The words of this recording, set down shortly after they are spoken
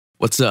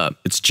What's up?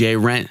 It's Jay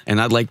Rent,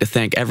 and I'd like to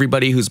thank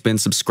everybody who's been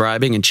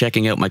subscribing and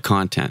checking out my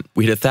content.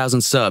 We hit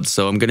 1,000 subs,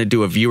 so I'm gonna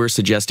do a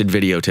viewer-suggested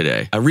video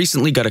today. I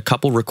recently got a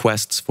couple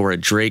requests for a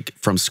Drake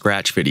from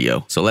scratch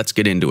video, so let's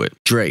get into it.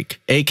 Drake,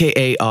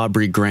 aka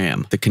Aubrey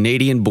Graham, the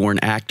Canadian-born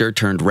actor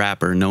turned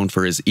rapper known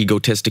for his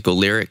egotistical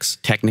lyrics,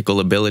 technical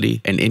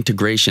ability, and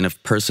integration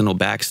of personal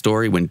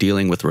backstory when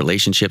dealing with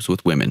relationships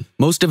with women.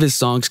 Most of his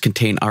songs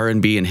contain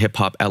R&B and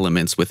hip-hop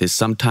elements, with his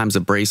sometimes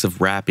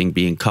abrasive rapping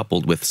being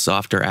coupled with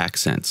softer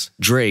accents.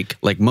 Drake,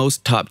 like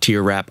most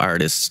top-tier rap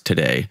artists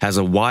today, has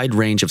a wide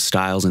range of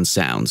styles and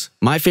sounds.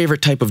 My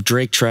favorite type of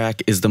Drake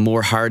track is the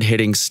more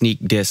hard-hitting sneak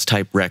diss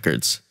type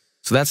records.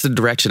 So that's the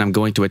direction I'm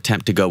going to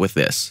attempt to go with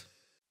this.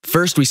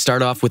 First, we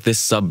start off with this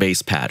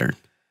sub-bass pattern.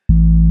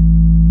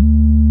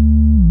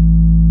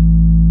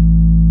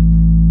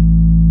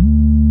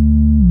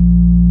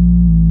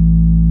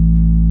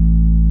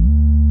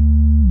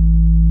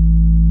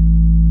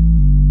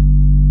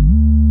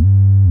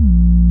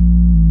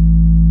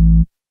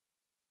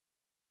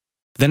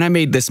 Then I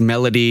made this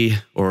melody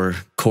or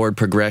chord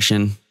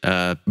progression.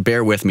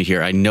 Bear with me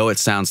here. I know it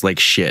sounds like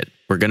shit.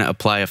 We're going to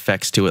apply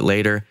effects to it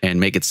later and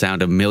make it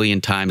sound a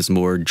million times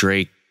more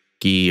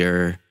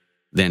Drake-ier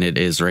than it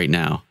is right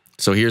now.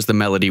 So here's the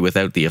melody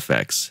without the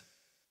effects.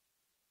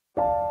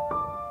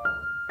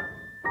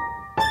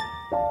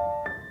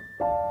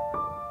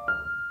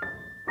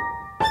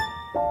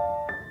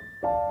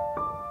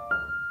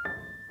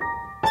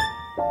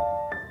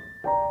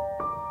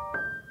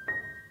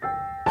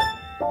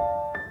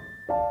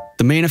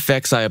 The main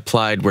effects I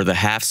applied were the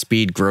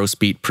half-speed gross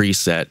beat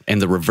preset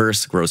and the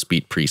reverse gross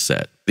beat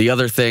preset. The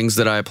other things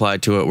that I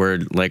applied to it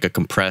were like a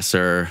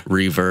compressor,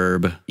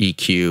 reverb,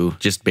 EQ,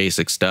 just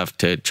basic stuff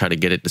to try to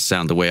get it to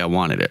sound the way I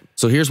wanted it.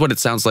 So here's what it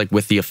sounds like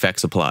with the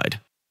effects applied.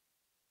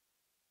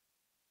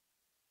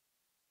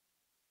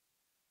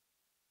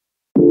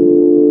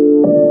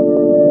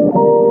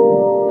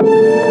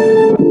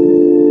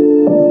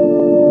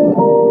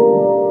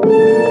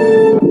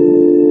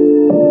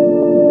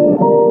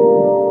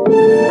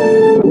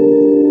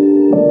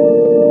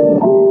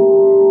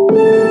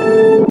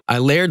 I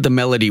layered the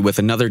melody with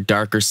another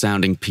darker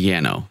sounding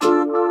piano.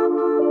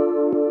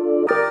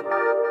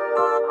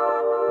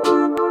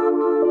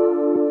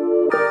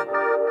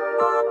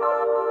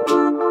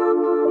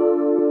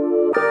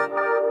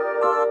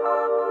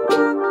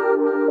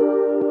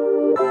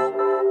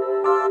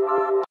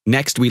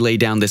 Next, we lay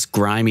down this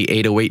grimy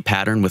 808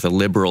 pattern with a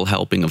liberal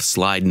helping of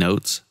slide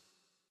notes.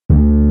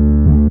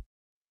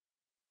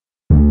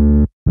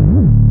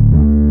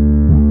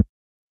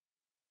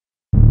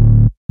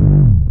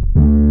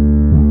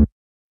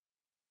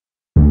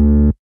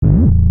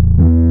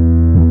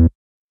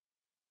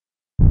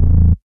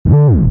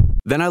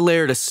 Then I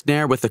layered a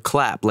snare with a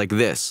clap like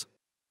this.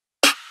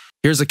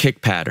 Here's a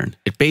kick pattern.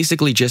 It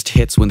basically just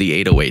hits when the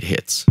 808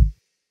 hits.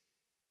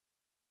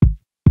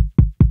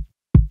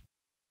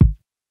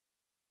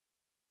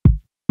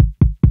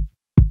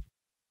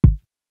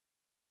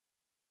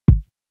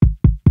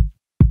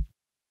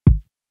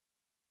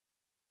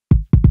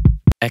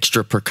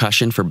 Extra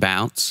percussion for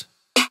bounce.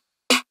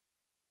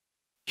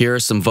 Here are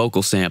some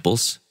vocal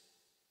samples.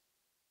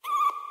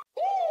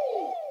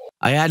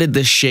 I added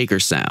this shaker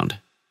sound.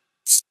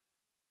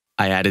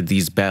 I added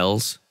these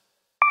bells.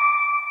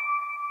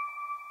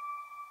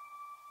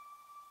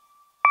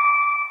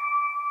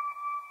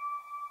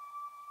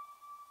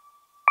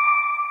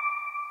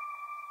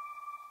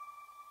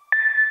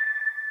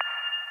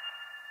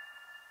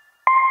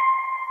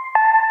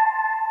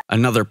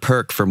 Another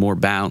perk for more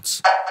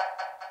bounce.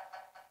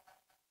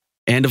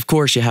 And of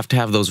course, you have to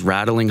have those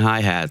rattling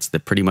hi-hats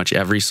that pretty much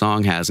every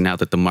song has now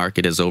that the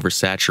market is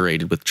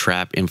oversaturated with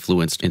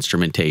trap-influenced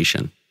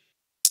instrumentation.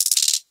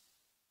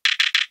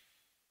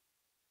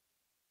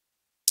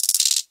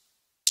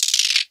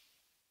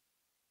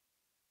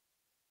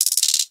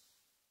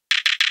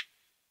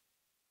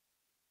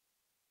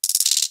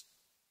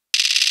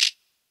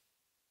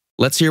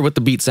 Let's hear what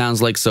the beat sounds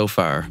like so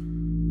far.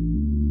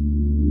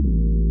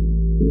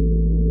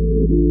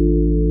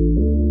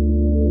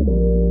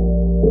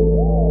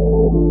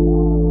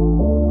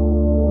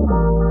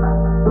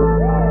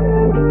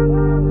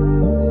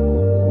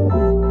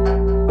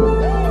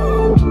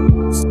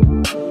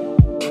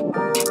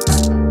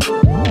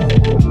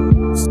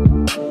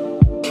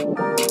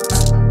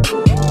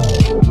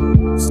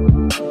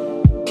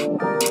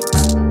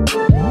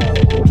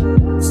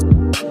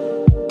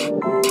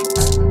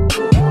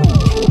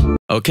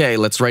 Okay,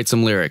 let's write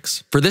some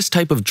lyrics. For this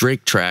type of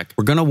Drake track,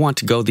 we're gonna want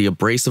to go the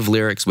abrasive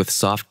lyrics with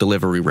soft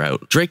delivery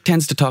route. Drake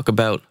tends to talk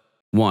about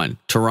 1.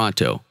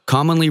 Toronto,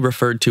 commonly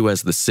referred to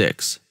as the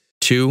Six.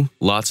 2.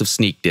 Lots of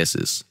sneak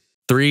disses.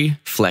 3.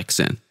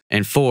 Flexin'.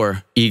 And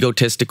 4.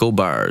 Egotistical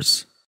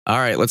bars.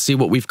 Alright, let's see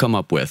what we've come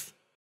up with.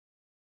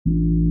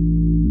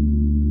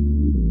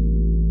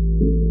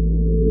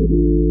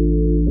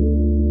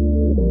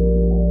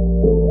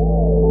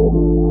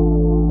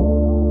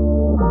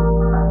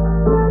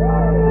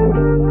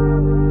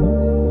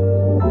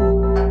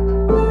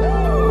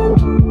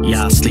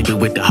 Y'all sleeping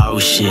with the whole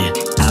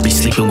shit. I be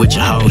sleeping with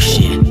your whole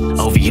shit.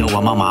 yo,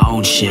 I'm on my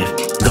own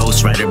shift.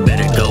 Ghostwriter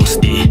better ghost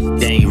it.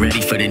 They ain't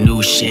ready for the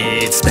new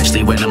shit,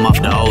 especially when I'm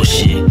off the old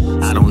shit.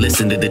 I don't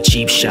listen to the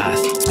cheap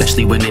shots,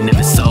 especially when they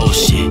never sold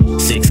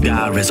shit. 6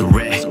 God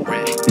resurrect,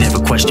 never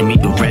question me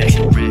direct.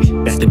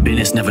 Back to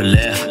business, never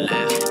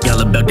left. Y'all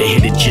about to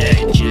hit a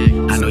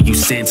jet. I know you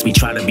sense me,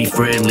 try to be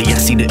friendly. I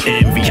see the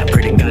envy. I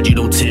pray to God you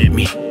don't tempt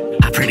me.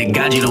 I pray to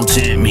God you don't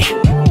tempt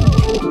me.